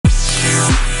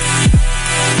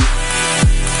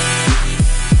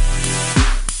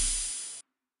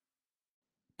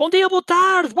Bom dia, boa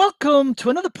tarde. Welcome to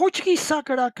another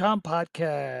PortugueseSoccer.com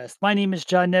podcast. My name is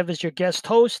John Neves, your guest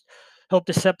host. Hope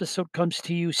this episode comes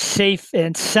to you safe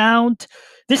and sound.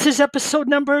 This is episode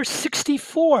number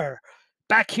 64.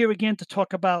 Back here again to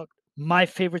talk about my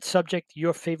favorite subject,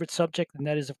 your favorite subject, and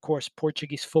that is, of course,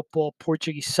 Portuguese football,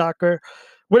 Portuguese soccer,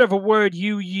 whatever word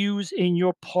you use in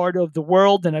your part of the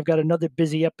world. And I've got another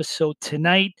busy episode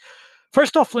tonight.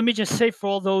 First off, let me just say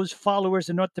for all those followers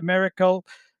in North America,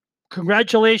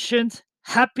 congratulations.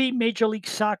 Happy Major League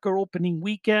Soccer opening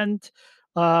weekend.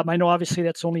 I know obviously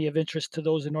that's only of interest to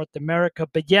those in North America,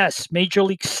 but yes, Major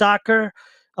League Soccer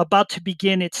about to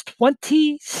begin its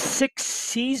 26th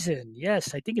season.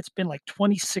 Yes, I think it's been like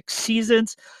 26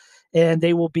 seasons, and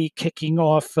they will be kicking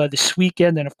off this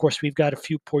weekend. And of course, we've got a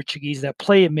few Portuguese that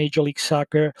play in Major League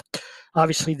Soccer.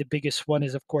 Obviously, the biggest one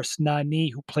is, of course, Nani,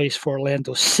 who plays for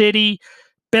Orlando City.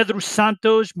 Pedro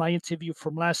Santos, my interview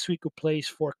from last week, who plays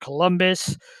for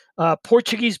Columbus.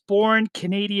 Portuguese born,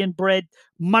 Canadian bred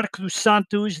Marco dos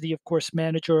Santos, the, of course,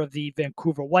 manager of the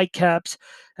Vancouver Whitecaps,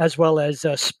 as well as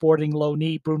Sporting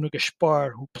loanee Bruno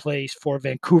Gaspar, who plays for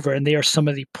Vancouver. And they are some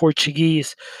of the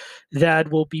Portuguese that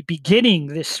will be beginning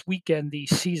this weekend the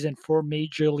season for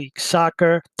Major League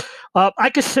Soccer. I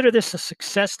consider this a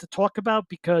success to talk about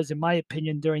because, in my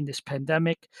opinion, during this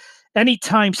pandemic,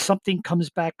 anytime something comes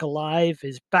back alive,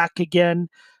 is back again,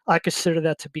 I consider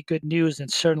that to be good news.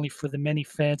 And certainly for the many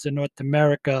fans in North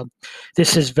America,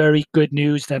 this is very good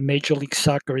news that Major League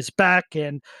Soccer is back.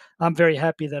 And I'm very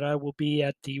happy that I will be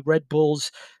at the Red Bulls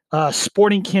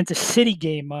Sporting Kansas City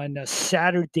game on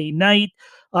Saturday night.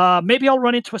 Maybe I'll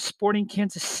run into a Sporting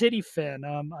Kansas City fan.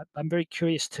 I'm very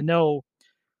curious to know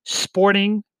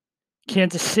Sporting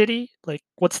Kansas City, like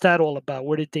what's that all about?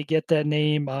 Where did they get that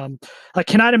name? I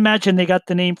cannot imagine they got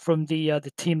the name from the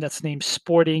team that's named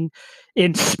Sporting.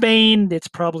 In Spain, it's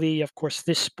probably, of course,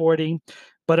 this Sporting.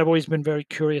 But I've always been very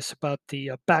curious about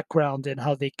the background and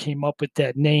how they came up with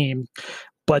that name.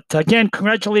 But again,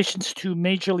 congratulations to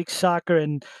Major League Soccer,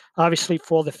 and obviously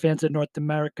for all the fans in North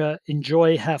America.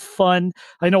 Enjoy, have fun.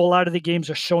 I know a lot of the games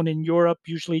are shown in Europe,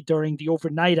 usually during the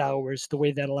overnight hours, the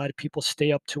way that a lot of people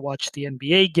stay up to watch the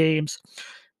NBA games.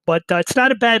 But it's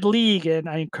not a bad league, and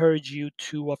I encourage you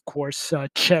to, of course,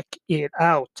 check it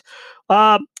out.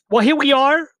 Well, here we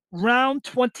are, round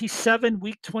 27,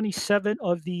 week 27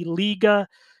 of the Liga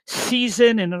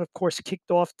season, and then, of course,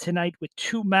 kicked off tonight with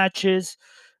two matches.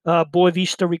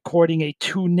 Boavista recording a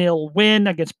 2-0 win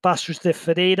against Paços de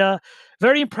Ferreira.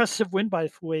 Very impressive win, by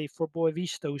the way, for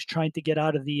Boavista, who's trying to get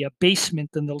out of the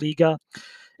basement in the Liga.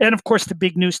 And of course, the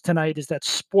big news tonight is that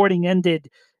Sporting ended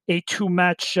a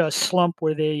two-match slump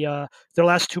where their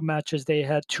last two matches, they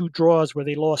had two draws where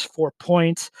they lost 4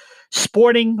 points.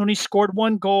 Sporting only scored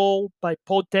one goal by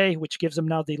Pote, which gives them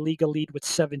now the Liga lead with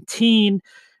 17.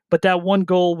 But that one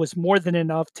goal was more than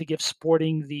enough to give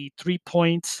Sporting the 3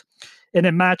 points in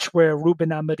a match where Ruben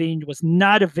Amorim was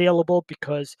not available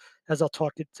because, as I'll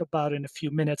talk about in a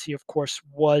few minutes, he, of course,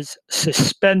 was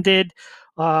suspended.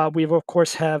 We, of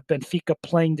course, have Benfica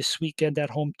playing this weekend at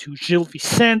home to Gil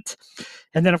Vicente.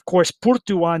 And then, of course,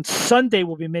 Porto on Sunday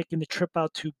will be making the trip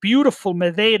out to beautiful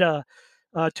Madeira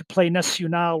to play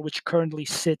Nacional, which currently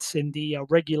sits in the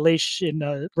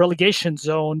relegation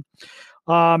zone.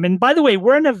 And by the way,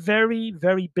 we're in a very,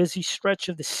 very busy stretch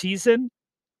of the season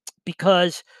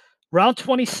because round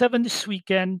 27 this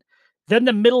weekend, then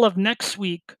the middle of next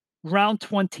week, round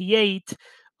 28,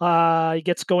 it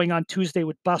gets going on Tuesday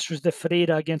with Paços de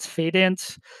Ferreira against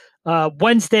Feirense.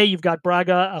 Wednesday, you've got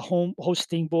Braga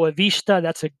hosting Boavista.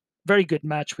 That's a very good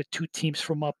match with two teams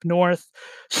from up north.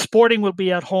 Sporting will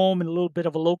be at home in a little bit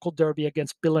of a local derby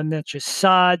against Belenenses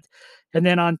SAD. And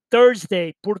then on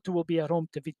Thursday, Porto will be at home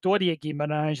to Vitória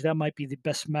Guimarães. That might be the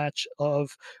best match of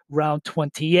round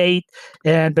 28.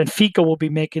 And Benfica will be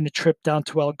making the trip down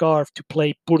to Algarve to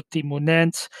play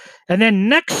Portimonense. And then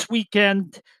next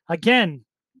weekend, again,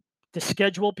 the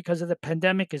schedule, because of the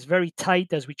pandemic, is very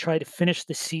tight as we try to finish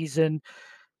the season.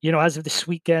 You know, as of this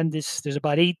weekend, there's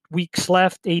about 8 weeks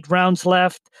left, 8 rounds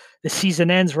left. The season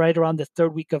ends right around the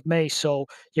third week of May. So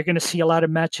you're going to see a lot of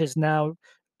matches now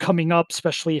coming up,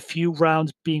 especially a few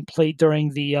rounds being played during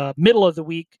the middle of the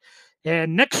week.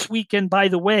 And next weekend, by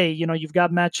the way, you know, you've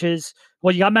got matches.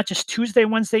 Well, you got matches Tuesday,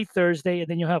 Wednesday, Thursday, and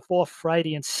then you have off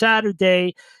Friday and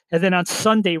Saturday. And then on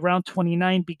Sunday, round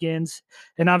 29 begins.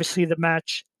 And obviously the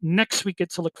match next week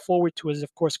to look forward to is,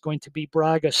 of course, going to be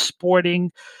Braga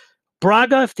Sporting.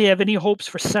 Braga, if they have any hopes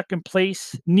for second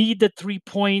place, need the 3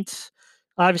 points.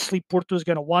 Obviously, Porto is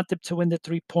going to want them to win the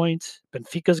 3 points.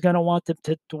 Benfica is going to want them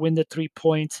to win the 3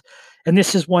 points. And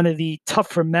this is one of the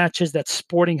tougher matches that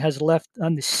Sporting has left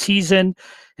on the season.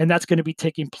 And that's going to be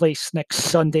taking place next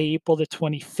Sunday, April the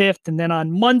 25th. And then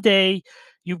on Monday,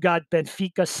 you've got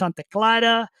Benfica Santa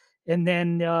Clara. And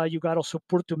then you got also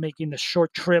Porto making the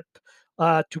short trip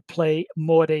to play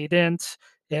Moreirense.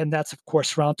 And that's, of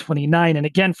course, round 29. And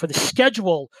again, for the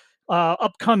schedule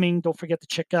upcoming, don't forget to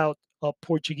check out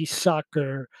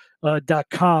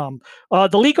PortugueseSoccer.com.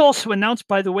 The league also announced,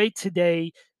 by the way,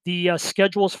 today the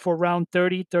schedules for round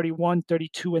 30, 31,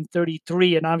 32, and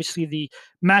 33, and obviously the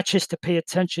matches to pay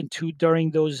attention to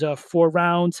during those 4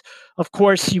 rounds. Of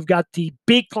course, you've got the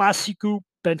big Clásico,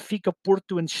 Benfica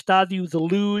Porto and Estádio da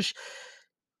Luz.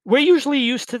 We're usually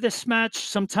used to this match,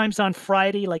 sometimes on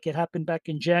Friday, like it happened back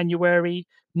in January,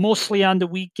 mostly on the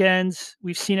weekends.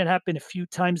 We've seen it happen a few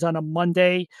times on a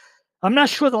Monday. I'm not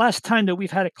sure the last time that we've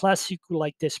had a Clásico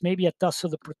like this, maybe at Taça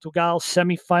de Portugal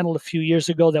semifinal a few years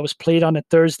ago that was played on a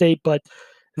Thursday. But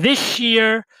this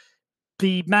year,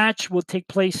 the match will take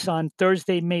place on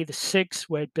Thursday, May the 6th,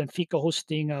 where Benfica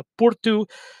hosting Porto.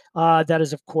 That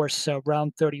is, of course,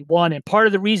 round 31. And part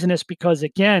of the reason is because,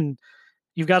 again,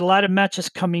 you've got a lot of matches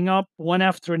coming up, one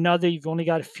after another. You've only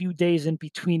got a few days in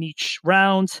between each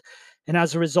round. And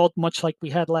as a result, much like we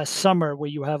had last summer, where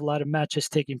you have a lot of matches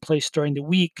taking place during the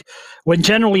week, when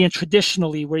generally and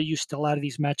traditionally we're used to a lot of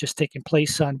these matches taking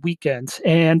place on weekends.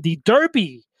 And the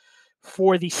Derby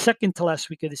for the second to last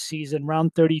week of the season,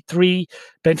 round 33,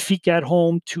 Benfica at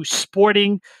home to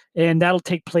Sporting, and that'll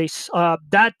take place.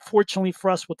 That, fortunately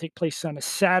for us, will take place on a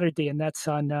Saturday, and that's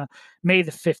on May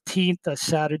the 15th, a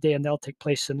Saturday, and that'll take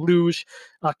place in Luz.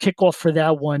 Kickoff for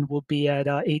that one will be at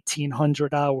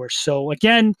 1800 hours. So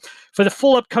again, for the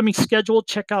full upcoming schedule,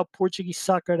 check out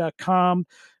PortugueseSoccer.com.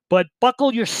 But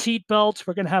buckle your seatbelts.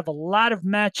 We're going to have a lot of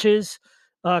matches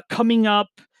coming up.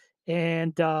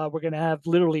 And we're going to have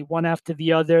literally one after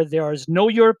the other. There is no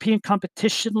European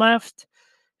competition left.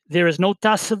 There is no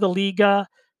Taça da Liga.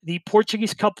 The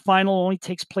Portuguese Cup final only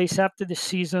takes place after the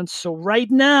season. So right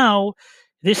now,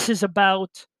 this is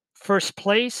about first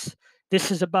place. This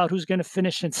is about who's going to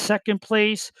finish in second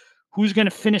place, who's going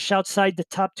to finish outside the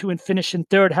top 2 and finish in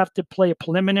third, have to play a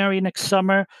preliminary next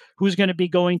summer, who's going to be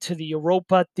going to the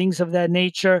Europa, things of that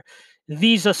nature.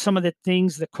 These are some of the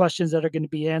things, the questions that are going to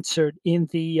be answered in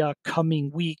the coming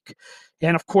week.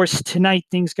 And of course, tonight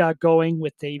things got going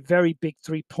with a very big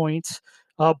 3 points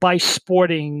by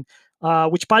Sporting,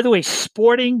 which, by the way,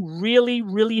 Sporting really,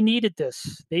 really needed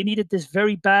this. They needed this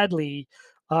very badly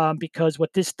because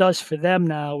what this does for them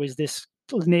now is this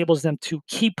enables them to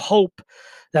keep hope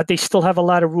that they still have a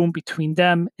lot of room between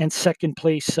them and second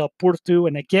place Porto.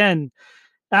 And again,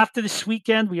 after this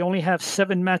weekend, we only have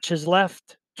 7 matches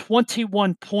left.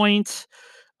 21 points.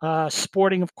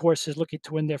 Sporting, of course, is looking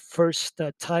to win their first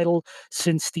title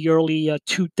since the early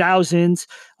 2000s.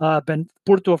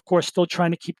 Porto, of course, still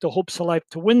trying to keep the hopes alive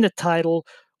to win the title,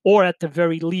 or at the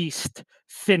very least,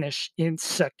 finish in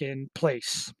second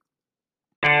place.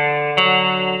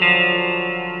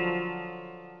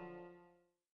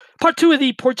 Part 2 of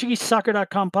the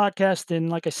PortugueseSoccer.com podcast. And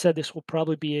like I said, this will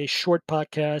probably be a short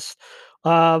podcast.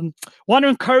 Want to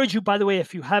encourage you, by the way,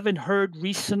 if you haven't heard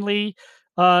recently,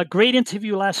 great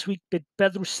interview last week with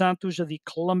Pedro Santos of the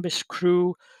Columbus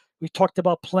Crew. We talked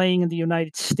about playing in the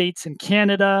United States and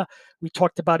Canada. We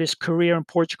talked about his career in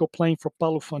Portugal playing for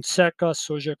Paulo Fonseca,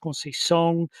 Sérgio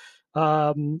Conceição,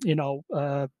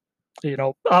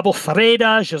 Abel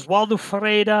Ferreira, Jesualdo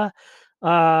Ferreira,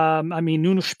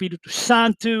 Nuno Espírito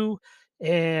Santo,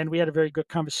 and we had a very good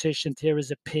conversation to hear his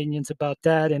opinions about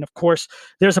that. And of course,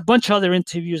 there's a bunch of other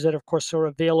interviews that, of course, are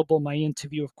available. My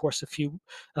interview, of course,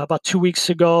 about 2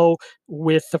 weeks ago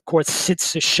with, of course, Sid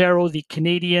Cicero, the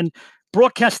Canadian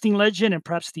broadcasting legend and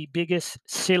perhaps the biggest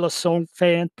Seleção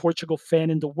fan, Portugal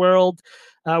fan in the world.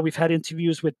 We've had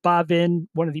interviews with Bavin,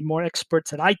 one of the more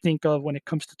experts that I think of when it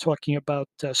comes to talking about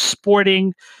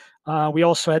Sporting. We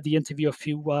also had the interview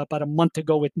about a month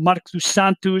ago with Mark dos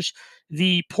Santos,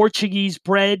 the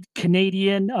Portuguese-born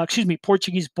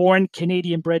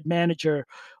Canadian-bred manager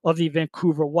of the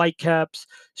Vancouver Whitecaps.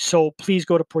 So please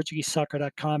go to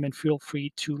PortugueseSoccer.com and feel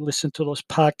free to listen to those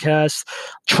podcasts.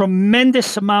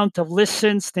 Tremendous amount of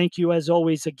listens. Thank you, as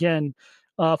always, again,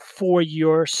 for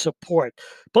your support.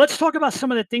 But let's talk about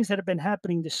some of the things that have been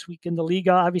happening this week in the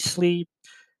Liga. Obviously,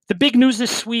 the big news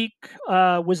this week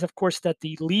was, of course, that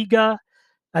the Liga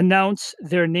announced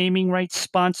their naming rights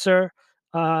sponsor,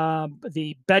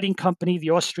 the betting company, the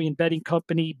Austrian betting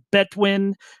company,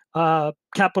 Betwin,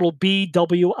 capital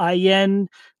BWIN.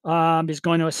 is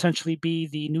going to essentially be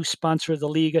the new sponsor of the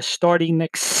Liga starting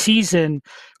next season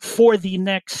for the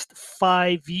next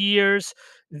 5 years.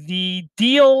 The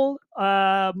deal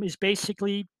is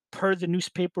basically, per the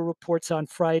newspaper reports on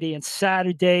Friday and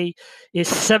Saturday, is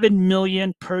 7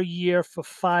 million per year for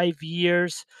 5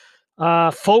 years.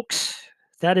 Folks,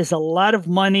 that is a lot of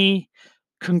money.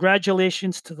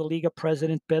 Congratulations to the Liga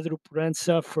president, Pedro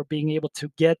Proença, for being able to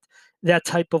get that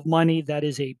type of money. That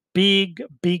is a big,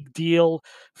 big deal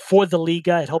for the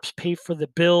Liga. It helps pay for the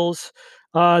bills.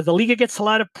 The Liga gets a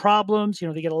lot of problems.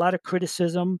 They get a lot of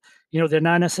criticism. They're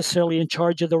not necessarily in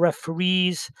charge of the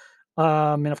referees.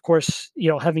 And of course,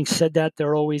 having said that,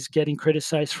 they're always getting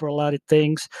criticized for a lot of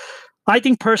things. I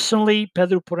think personally,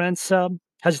 Pedro Proença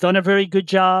has done a very good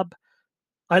job.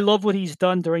 I love what he's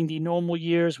done during the normal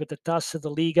years with the Taça de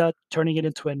Liga, turning it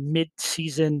into a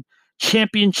mid-season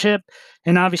championship.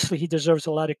 And obviously, he deserves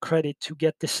a lot of credit to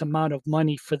get this amount of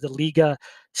money for the Liga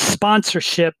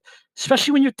sponsorship,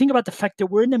 especially when you think about the fact that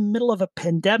we're in the middle of a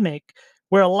pandemic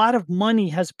where a lot of money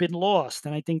has been lost.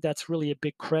 And I think that's really a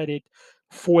big credit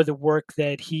for the work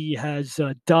that he has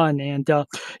done. And,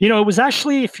 it was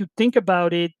actually, if you think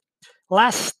about it,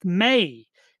 last May,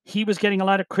 he was getting a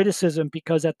lot of criticism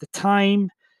because at the time,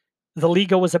 the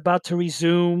Liga was about to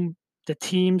resume.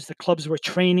 The clubs were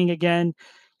training again.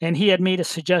 And he had made a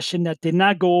suggestion that did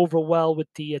not go over well with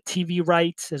the TV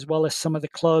rights, as well as some of the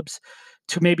clubs,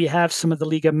 to maybe have some of the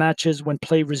Liga matches when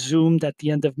play resumed at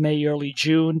the end of May, early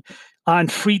June, on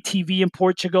free TV in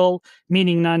Portugal,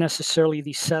 meaning not necessarily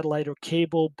the satellite or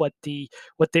cable, but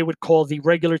what they would call the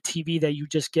regular TV that you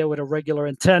just get with a regular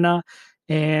antenna.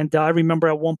 And I remember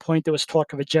at one point there was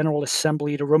talk of a general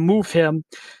assembly to remove him,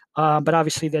 but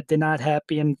obviously that did not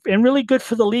happen. And really good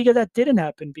for the Liga that didn't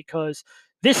happen, because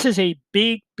this is a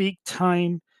big, big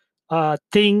time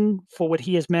thing for what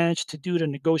he has managed to do to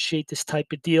negotiate this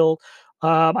type of deal.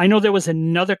 I know there was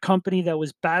another company that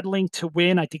was battling to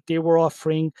win. I think they were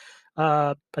offering,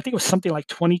 I think it was something like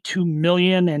 22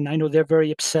 million, and I know they're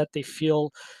very upset. They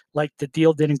feel like the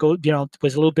deal didn't go,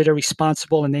 was a little bit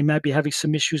irresponsible, and they might be having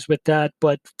some issues with that.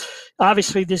 But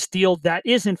obviously, this deal that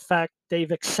is, in fact,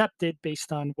 they've accepted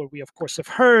based on what we, of course, have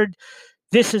heard.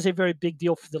 This is a very big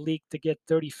deal for the league to get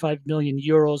 35 million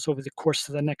euros over the course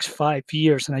of the next 5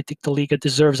 years. And I think the Liga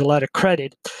deserves a lot of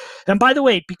credit. And by the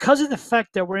way, because of the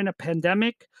fact that we're in a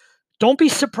pandemic, don't be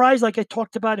surprised, like I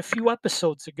talked about a few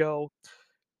episodes ago.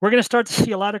 We're going to start to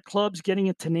see a lot of clubs getting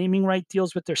into naming right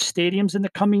deals with their stadiums in the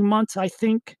coming months, I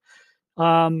think.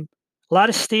 A lot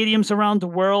of stadiums around the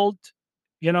world,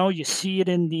 you see it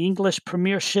in the English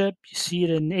Premiership, you see it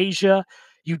in Asia,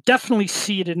 you definitely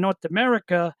see it in North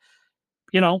America.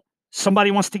 you know,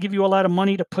 Somebody wants to give you a lot of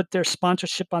money to put their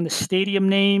sponsorship on the stadium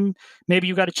name. Maybe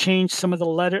you got to change some of the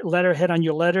letterhead on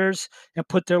your letters and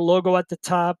put their logo at the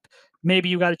top. Maybe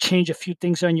you got to change a few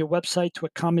things on your website to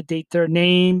accommodate their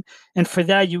name. And for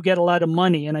that, you get a lot of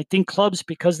money. And I think clubs,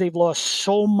 because they've lost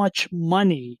so much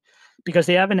money, because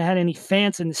they haven't had any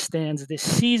fans in the stands this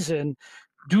season,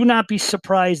 do not be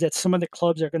surprised that some of the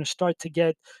clubs are going to start to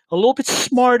get a little bit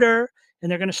smarter, and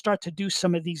they're going to start to do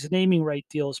some of these naming right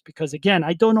deals. Because again,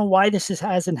 I don't know why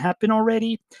hasn't happened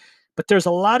already, but there's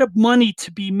a lot of money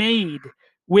to be made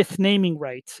with naming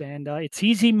rights, and it's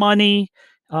easy money.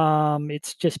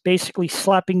 It's just basically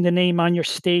slapping the name on your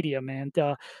stadium, and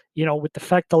with the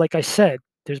fact that, like I said,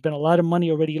 there's been a lot of money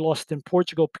already lost in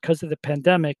Portugal because of the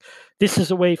pandemic. This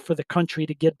is a way for the country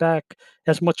to get back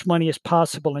as much money as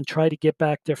possible and try to get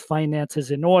back their finances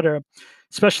in order,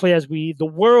 especially as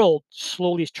the world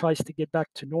slowly tries to get back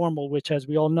to normal, which, as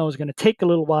we all know, is going to take a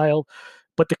little while.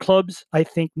 But the clubs, I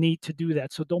think, need to do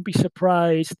that. So don't be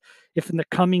surprised if in the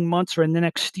coming months or in the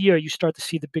next year you start to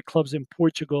see the big clubs in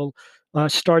Portugal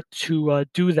start to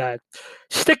do that.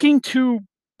 Sticking to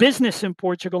business in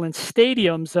Portugal and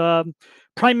stadiums,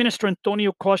 Prime Minister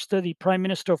Antonio Costa, the Prime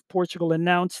Minister of Portugal,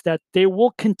 announced that there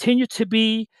will continue to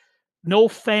be no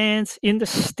fans in the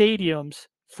stadiums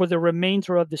for the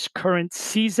remainder of this current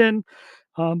season.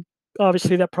 Um,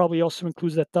 Obviously, that probably also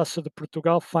includes the Taça de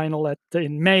Portugal final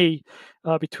in May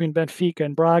between Benfica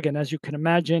and Braga. And as you can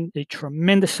imagine, a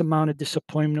tremendous amount of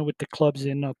disappointment with the clubs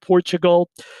in Portugal.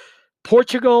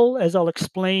 Portugal, as I'll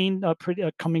explain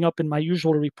coming up in my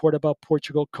usual report about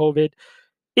Portugal COVID,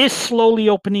 is slowly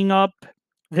opening up.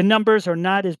 The numbers are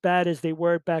not as bad as they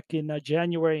were back in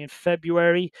January and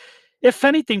February. If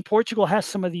anything, Portugal has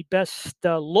some of the best,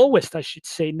 lowest, I should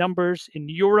say, numbers in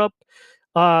Europe.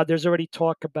 There's already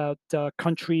talk about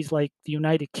countries like the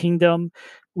United Kingdom.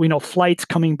 We know flights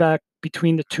coming back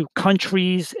between the two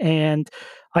countries. And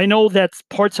I know that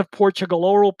parts of Portugal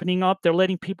are opening up. They're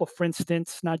letting people, for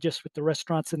instance, not just with the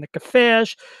restaurants and the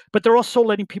cafes, but they're also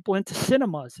letting people into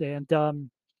cinemas. And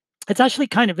it's actually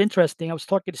kind of interesting. I was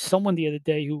talking to someone the other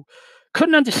day who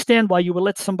couldn't understand why you would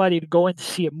let somebody to go in to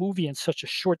see a movie in such a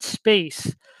short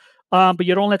space, but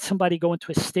you don't let somebody go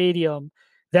into a stadium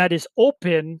that is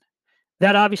open.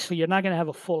 That obviously you're not going to have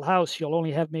a full house. You'll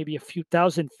only have maybe a few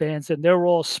thousand fans, and they're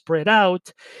all spread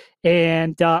out.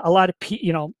 And a lot of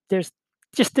people, there's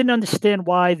just didn't understand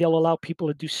why they'll allow people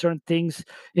to do certain things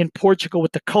in Portugal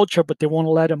with the culture, but they won't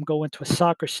let them go into a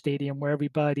soccer stadium where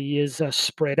everybody is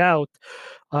spread out.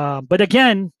 But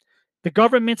again, the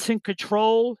government's in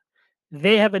control.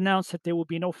 They have announced that there will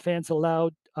be no fans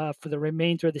allowed for the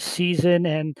remainder of the season.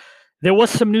 And there was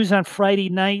some news on Friday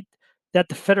night that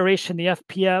the Federation, the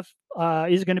FPF,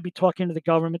 is going to be talking to the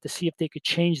government to see if they could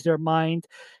change their mind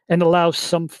and allow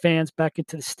some fans back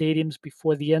into the stadiums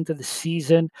before the end of the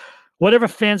season. Whatever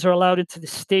fans are allowed into the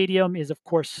stadium is, of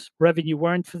course, revenue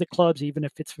earned for the clubs, even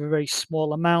if it's a very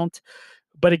small amount.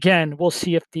 But again, we'll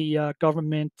see if the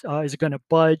government is going to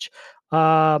budge.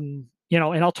 And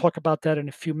I'll talk about that in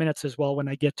a few minutes as well when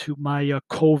I get to my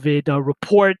COVID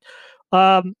report.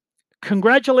 Um,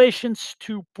 Congratulations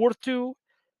to Porto.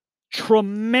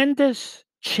 Tremendous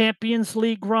Champions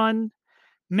League run,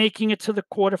 making it to the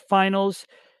quarterfinals.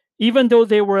 Even though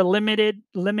they were eliminated,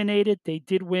 they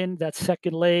did win that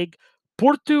second leg.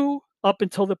 Porto, up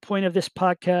until the point of this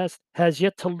podcast, has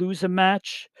yet to lose a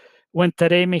match. When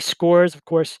Taremi scores, of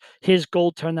course, his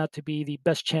goal turned out to be the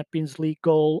best Champions League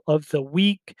goal of the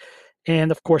week.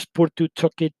 And of course, Porto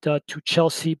took it to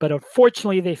Chelsea, but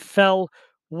unfortunately, they fell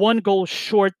one goal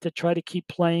short to try to keep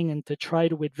playing and to try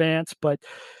to advance. But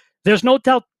there's no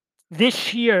doubt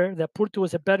this year that Porto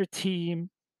is a better team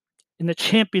in the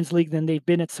Champions League than they've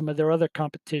been at some of their other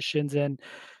competitions. And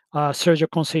Sergio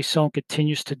Conceição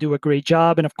continues to do a great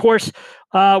job. And of course,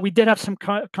 we did have some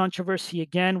controversy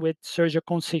again with Sergio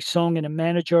Conceição and a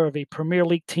manager of a Premier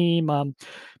League team,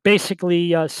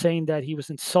 basically saying that he was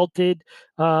insulted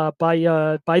by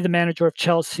the manager of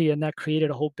Chelsea, and that created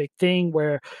a whole big thing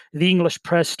where the English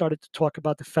press started to talk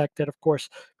about the fact that, of course,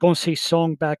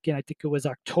 Conceição back in, I think it was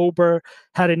October,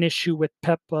 had an issue with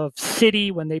Pep of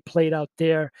City when they played out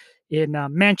there in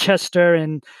Manchester.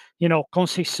 And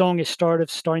Conceição is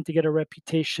starting to get a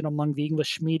reputation among the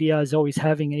English media as always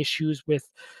having issues with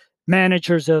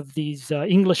managers of these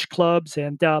English clubs.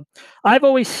 And I've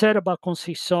always said about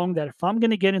Conceição that if I'm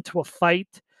going to get into a fight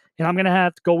and I'm going to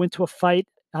have to go into a fight,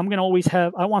 I want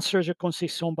Sergio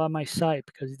Conceição by my side,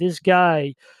 because this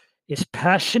guy is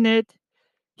passionate.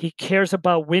 He cares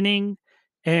about winning,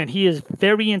 and he is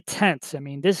very intense. I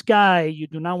mean, this guy, you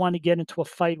do not want to get into a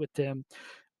fight with him.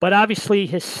 But obviously,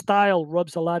 his style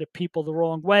rubs a lot of people the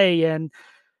wrong way, and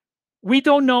we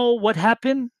don't know what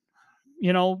happened.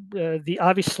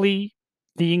 Obviously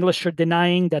the English are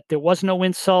denying that there was no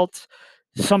insult.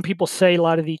 Some people say a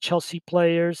lot of the Chelsea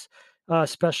players,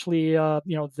 especially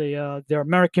their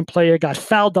American player, got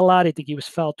fouled a lot. I think he was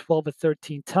fouled 12 or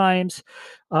 13 times,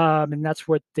 and that's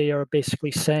what they are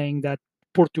basically saying, that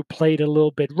Porto played a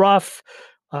little bit rough.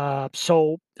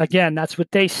 So again, that's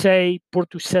what they say.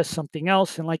 Porto says something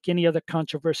else, and like any other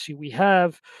controversy we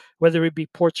have, whether it be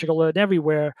Portugal or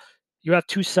everywhere, you have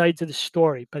two sides of the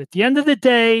story. But at the end of the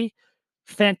day,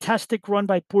 fantastic run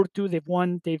by Porto. They've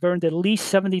earned at least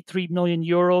 73 million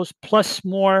euros plus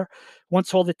more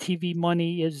once all the TV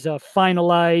money is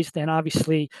finalized. And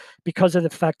obviously, because of the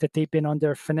fact that they've been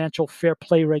under financial fair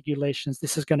play regulations,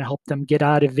 this is going to help them get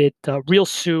out of it real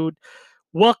soon.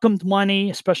 Welcomed money,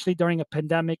 especially during a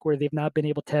pandemic where they've not been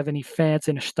able to have any fans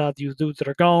in Estádio do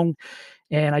Dragão.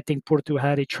 And I think Porto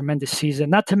had a tremendous season,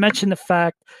 not to mention the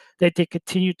fact that they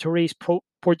continue to raise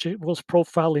Portugal's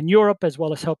profile in Europe, as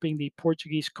well as helping the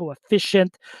Portuguese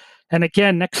coefficient. And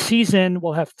again, next season,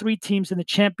 we'll have 3 teams in the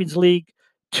Champions League,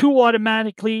 2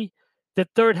 automatically. The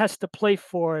third has to play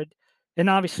for it. And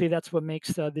obviously, that's what makes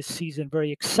this season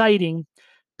very exciting,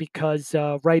 because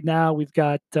right now we've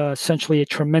got essentially a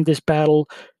tremendous battle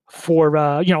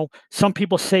for, some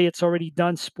people say it's already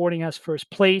done. Sporting has first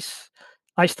place.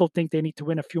 I still think they need to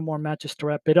win a few more matches to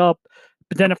wrap it up.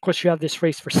 But then, of course, you have this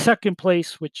race for second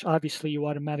place, which obviously you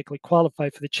automatically qualify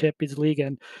for the Champions League.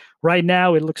 And right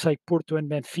now, it looks like Porto and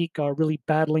Benfica are really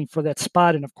battling for that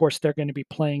spot. And of course, they're going to be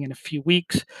playing in a few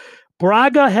weeks.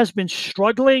 Braga has been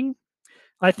struggling.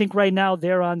 I think right now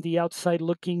they're on the outside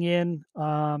looking in.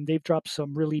 They've dropped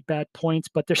some really bad points,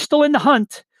 but they're still in the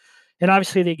hunt. and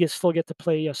obviously they still get to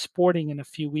play Sporting in a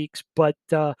few weeks, but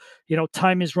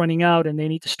time is running out, and they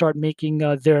need to start making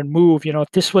their move.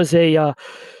 If this was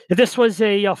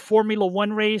a Formula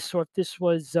One race, or if this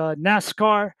was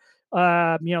NASCAR,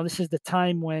 this is the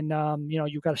time when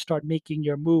you got to start making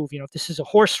your move. If this is a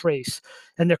horse race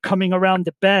and they're coming around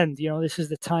the bend, this is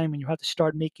the time when you have to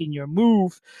start making your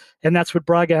move, and that's what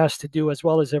Braga has to do as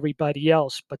well as everybody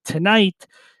else. But tonight,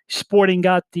 Sporting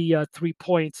got the 3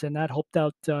 points, and that helped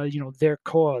out their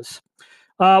cause.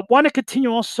 Want to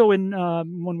continue also in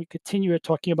when we continue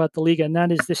talking about the league, and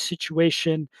that is this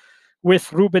situation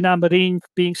with Ruben Amorim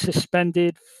being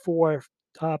suspended for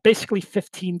basically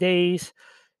 15 days.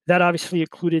 That obviously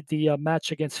included the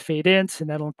match against Feirense, and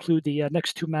that'll include the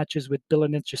next two matches with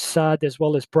Belenenses SAD as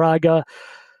well as Braga.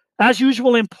 As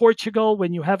usual in Portugal,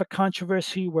 when you have a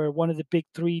controversy where one of the big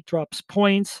three drops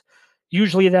points,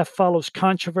 usually that follows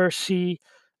controversy.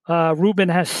 Ruben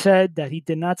has said that he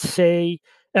did not say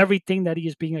everything that he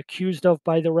is being accused of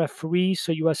by the referee.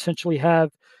 So you essentially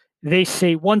have they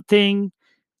say one thing,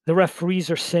 the referees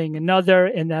are saying another,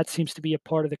 and that seems to be a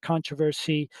part of the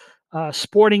controversy.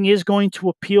 Sporting is going to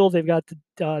appeal. They've got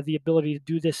the ability to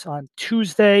do this on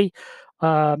Tuesday.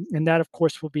 And that, of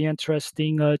course, will be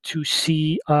interesting to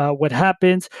see what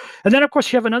happens. And then, of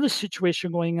course, you have another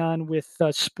situation going on with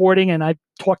Sporting, and I've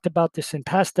talked about this in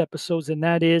past episodes, and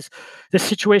that is the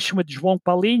situation with João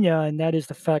Palhinha, and that is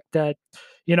the fact that,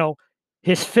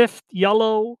 his fifth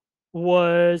yellow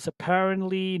was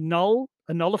apparently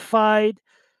nullified,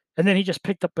 and then he just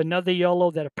picked up another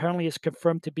yellow that apparently is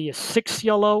confirmed to be a sixth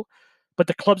yellow. But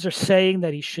the clubs are saying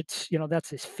that he should, that's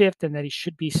his fifth, and that he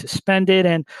should be suspended.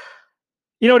 And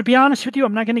to be honest with you,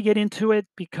 I'm not going to get into it,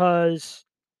 because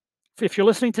if you're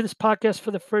listening to this podcast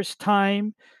for the first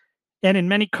time, and in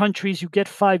many countries you get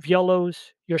 5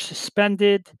 yellows, you're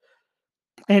suspended.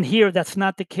 And here that's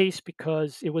not the case,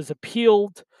 because it was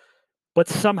appealed, but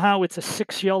somehow it's a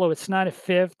 6 yellow. It's not a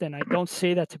fifth. And I don't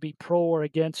say that to be pro or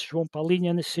against João Palhinha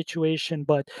in this situation,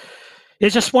 but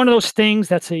it's just one of those things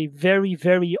that's a very,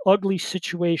 very ugly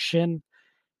situation.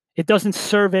 It doesn't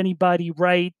serve anybody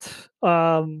right.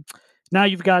 Now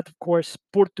you've got, of course,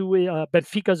 Porto.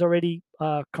 Benfica's already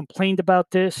complained about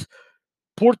this.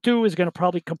 Porto is going to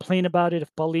probably complain about it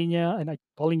if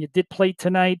Palhinha did play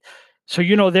tonight. So,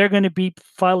 they're going to be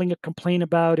filing a complaint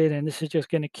about it, and this is just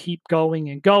going to keep going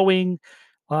and going.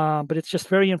 But it's just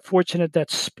very unfortunate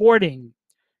that Sporting,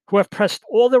 who have pressed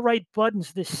all the right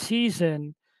buttons this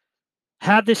season,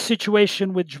 have this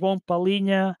situation with João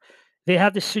Palhinha. They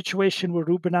have this situation with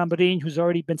Ruben Amorim, who's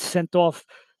already been sent off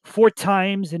 4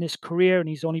 times in his career, and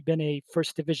he's only been a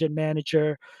first division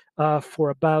manager for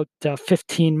about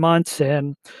 15 months.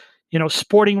 And,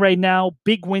 Sporting right now,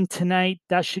 big win tonight.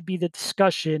 That should be the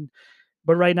discussion.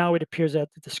 But right now it appears that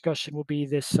the discussion will be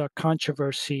this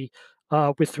controversy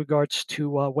with regards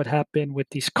to what happened with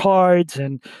these cards.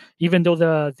 And even though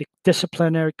the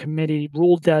disciplinary committee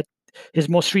ruled that his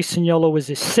most recent yellow was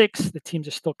his sixth, the teams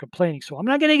are still complaining. So I'm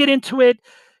not going to get into it.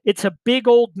 It's a big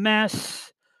old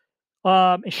mess.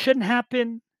 It shouldn't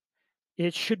happen.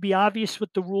 It should be obvious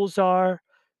what the rules are.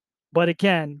 But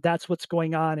again, that's what's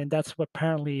going on, and that's what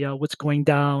apparently what's going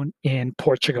down in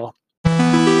Portugal.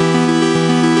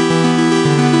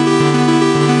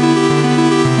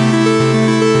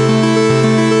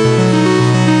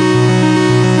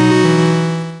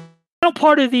 Now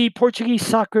part of the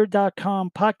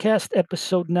PortugueseSoccer.com podcast,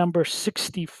 episode number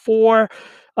 64.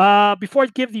 Before I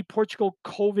give the Portugal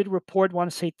COVID report, I want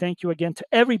to say thank you again to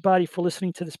everybody for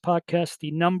listening to this podcast.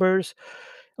 The numbers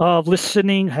of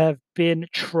listening have been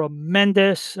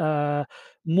tremendous.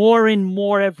 More and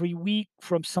more every week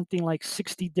from something like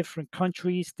 60 different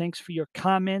countries. Thanks for your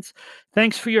comments.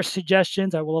 Thanks for your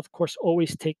suggestions. I will, of course,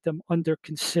 always take them under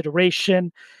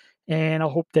consideration. And I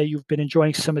hope that you've been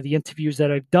enjoying some of the interviews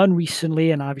that I've done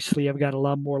recently. And obviously, I've got a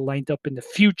lot more lined up in the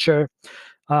future.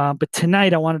 But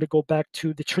tonight, I wanted to go back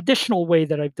to the traditional way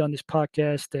that I've done this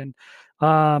podcast, and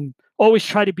always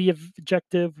try to be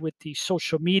objective with the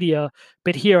social media.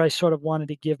 But here, I sort of wanted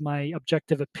to give my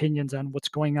objective opinions on what's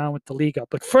going on with the Liga.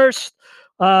 But first,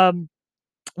 I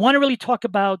want to really talk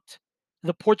about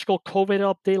the Portugal COVID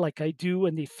update, like I do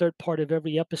in the third part of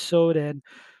every episode. And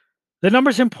the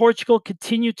numbers in Portugal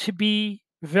continue to be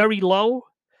very low.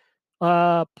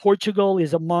 Portugal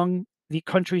is among the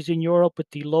countries in Europe with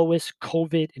the lowest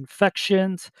COVID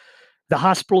infections. The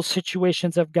hospital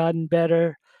situations have gotten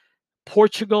better.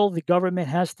 Portugal, the government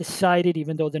has decided,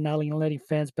 even though they're not letting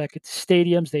fans back at the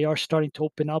stadiums, they are starting to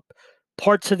open up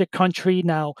parts of the country.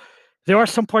 Now, there are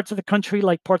some parts of the country,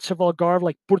 like parts of Algarve,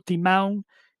 like Portimão,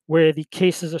 where the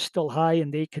cases are still high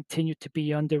and they continue to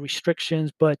be under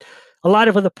restrictions. But A lot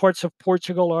of other parts of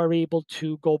Portugal are able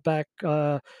to go back,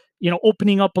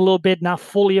 opening up a little bit, not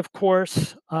fully, of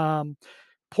course.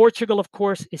 Portugal, of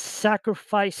course, is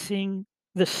sacrificing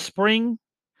the spring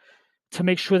to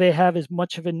make sure they have as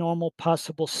much of a normal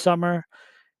possible summer.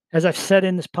 As I've said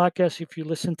in this podcast, if you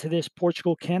listen to this,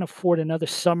 Portugal can't afford another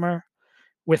summer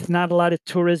with not a lot of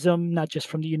tourism, not just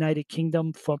from the United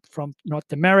Kingdom, from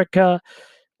North America,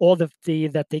 all the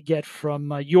that they get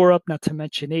from Europe, not to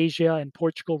mention Asia. And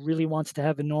Portugal really wants to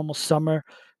have a normal summer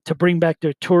to bring back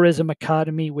their tourism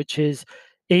economy, which is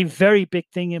a very big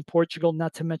thing in Portugal.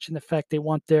 Not to mention the fact they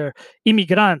want their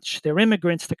immigrants, their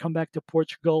immigrants, to come back to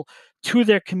Portugal, to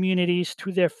their communities,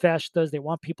 to their festas. They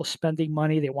want people spending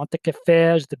money. They want the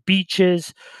cafes, the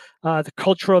beaches, the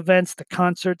cultural events, the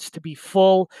concerts to be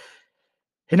full.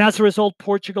 And as a result,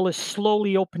 Portugal is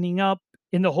slowly opening up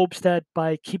in the hopes that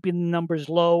by keeping the numbers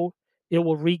low, it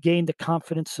will regain the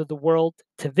confidence of the world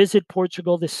to visit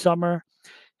Portugal this summer.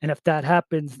 And if that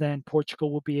happens, then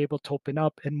Portugal will be able to open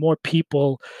up and more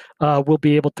people will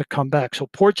be able to come back. So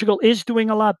Portugal is doing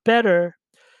a lot better.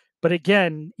 But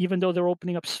again, even though they're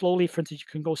opening up slowly, for instance,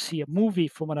 you can go see a movie,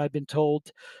 from what I've been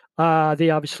told. They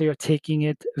obviously are taking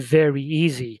it very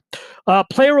easy.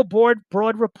 Player aboard,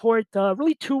 broad report.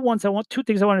 Really, two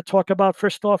things I want to talk about.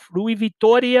 First off, Rui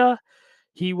Vitoria.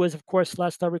 He was, of course,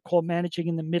 last I recall, managing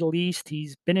in the Middle East.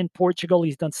 He's been in Portugal.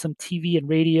 He's done some TV and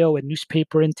radio and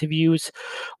newspaper interviews,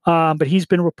 but he's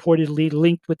been reportedly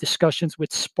linked with discussions with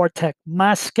Spartak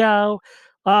Moscow.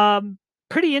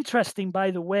 Pretty interesting,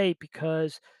 by the way,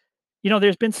 because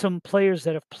there's been some players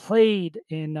that have played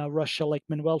in Russia, like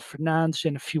Manuel Fernandes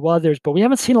and a few others, but we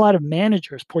haven't seen a lot of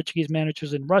managers, Portuguese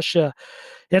managers in Russia.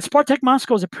 And Spartak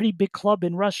Moscow is a pretty big club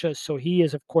in Russia, so he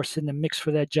is, of course, in the mix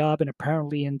for that job and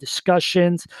apparently in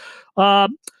discussions. A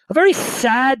very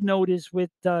sad note is with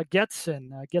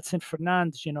Getson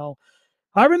Fernandes.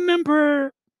 I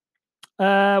remember,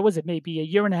 was it maybe a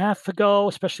year and a half ago,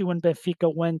 especially when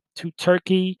Benfica went to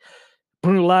Turkey.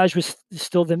 Bruno Lage was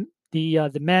still the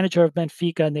manager of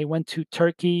Benfica, and they went to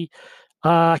Turkey.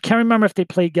 I can't remember if they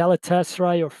played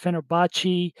Galatasaray or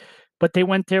Fenerbahce, but they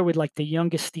went there with like the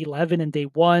youngest 11 and they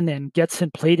won. And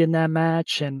Getson played in that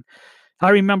match. And I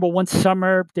remember one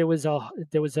summer there was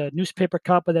a newspaper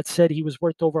copy that said he was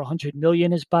worth over 100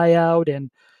 million his buyout,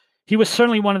 and he was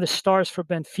certainly one of the stars for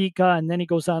Benfica. And then he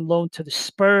goes on loan to the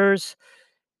Spurs.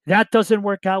 That doesn't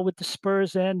work out with the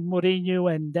Spurs and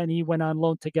Mourinho, and then he went on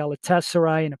loan to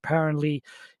Galatasaray. And apparently,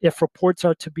 if reports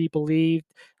are to be believed,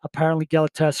 apparently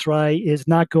Galatasaray is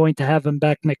not going to have him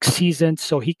back next season,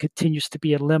 so he continues to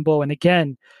be in limbo. And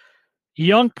again,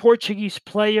 young Portuguese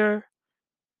player,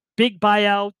 big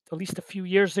buyout, at least a few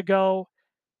years ago.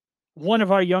 One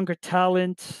of our younger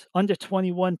talents, under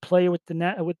 21 player with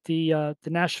the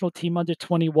national team under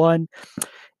 21.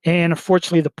 And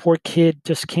unfortunately, the poor kid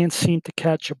just can't seem to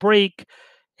catch a break.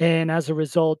 And as a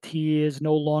result, he is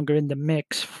no longer in the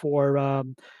mix for,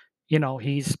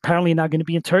 he's apparently not going to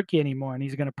be in Turkey anymore. And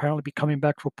he's going to apparently be coming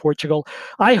back for Portugal.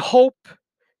 I hope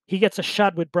he gets a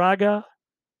shot with Braga,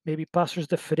 maybe Passos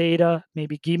de Ferreira,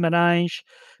 maybe Guimarães,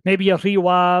 maybe a Rio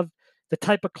Ave, the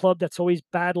type of club that's always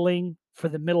battling for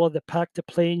the middle of the pack to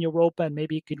play in Europa, and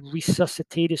maybe he could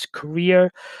resuscitate his career.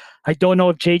 I don't know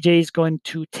if JJ is going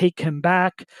to take him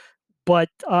back, but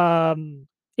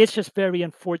it's just very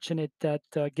unfortunate that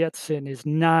Getson is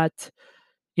not,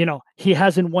 he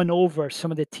hasn't won over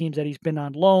some of the teams that he's been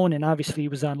on loan. And obviously he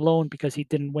was on loan because he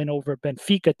didn't win over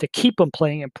Benfica to keep him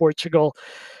playing in Portugal.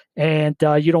 And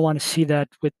you don't want to see that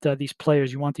with these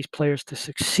players. You want these players to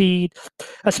succeed,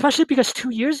 especially because 2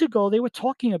 years ago they were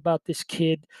talking about this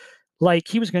kid like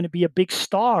he was going to be a big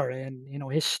star, and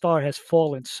his star has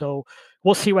fallen. So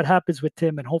we'll see what happens with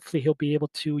him, and hopefully he'll be able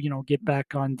to get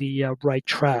back on the right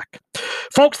track.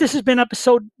 Folks, this has been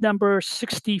episode number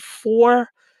 64.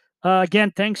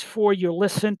 Again, thanks for your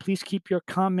listen. Please keep your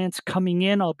comments coming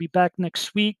in. I'll be back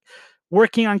next week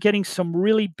working on getting some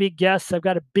really big guests. I've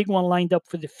got a big one lined up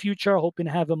for the future, hoping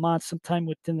to have him on sometime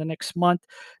within the next month,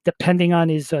 depending on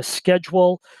his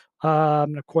schedule.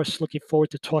 And of course, looking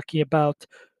forward to talking about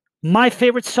my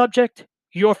favorite subject,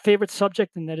 your favorite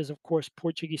subject, and that is, of course,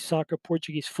 Portuguese soccer,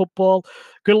 Portuguese football.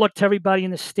 Good luck to everybody in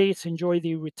the States. Enjoy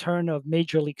the return of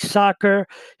Major League Soccer.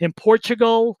 In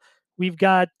Portugal, we've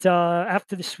got,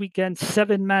 after this weekend,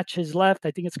 7 matches left. I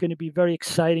think it's going to be very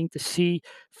exciting to see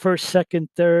first, second,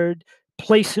 third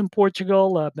place in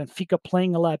Portugal. Benfica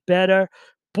playing a lot better.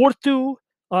 Porto,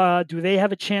 do they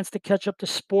have a chance to catch up to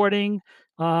Sporting?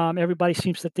 Everybody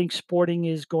seems to think Sporting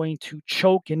is going to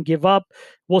choke and give up.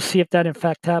 We'll see if that in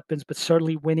fact happens, but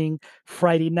certainly winning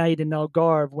Friday night in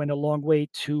Algarve went a long way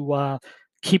to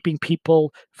keeping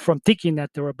people from thinking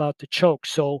that they're about to choke.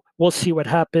 So we'll see what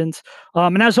happens.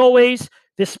 And as always,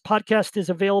 this podcast is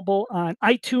available on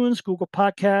iTunes, Google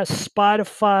Podcasts,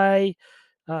 Spotify,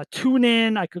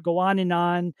 TuneIn. I could go on and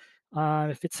on.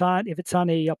 If it's on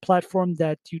a platform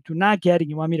that you do not get and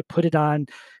you want me to put it on,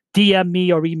 DM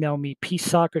me or email me,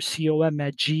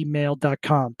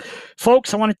 psoccercom@gmail.com.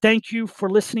 Folks, I want to thank you for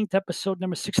listening to episode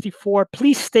number 64.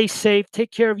 Please stay safe,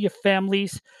 take care of your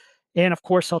families, and of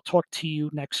course, I'll talk to you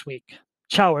next week.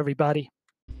 Ciao, everybody.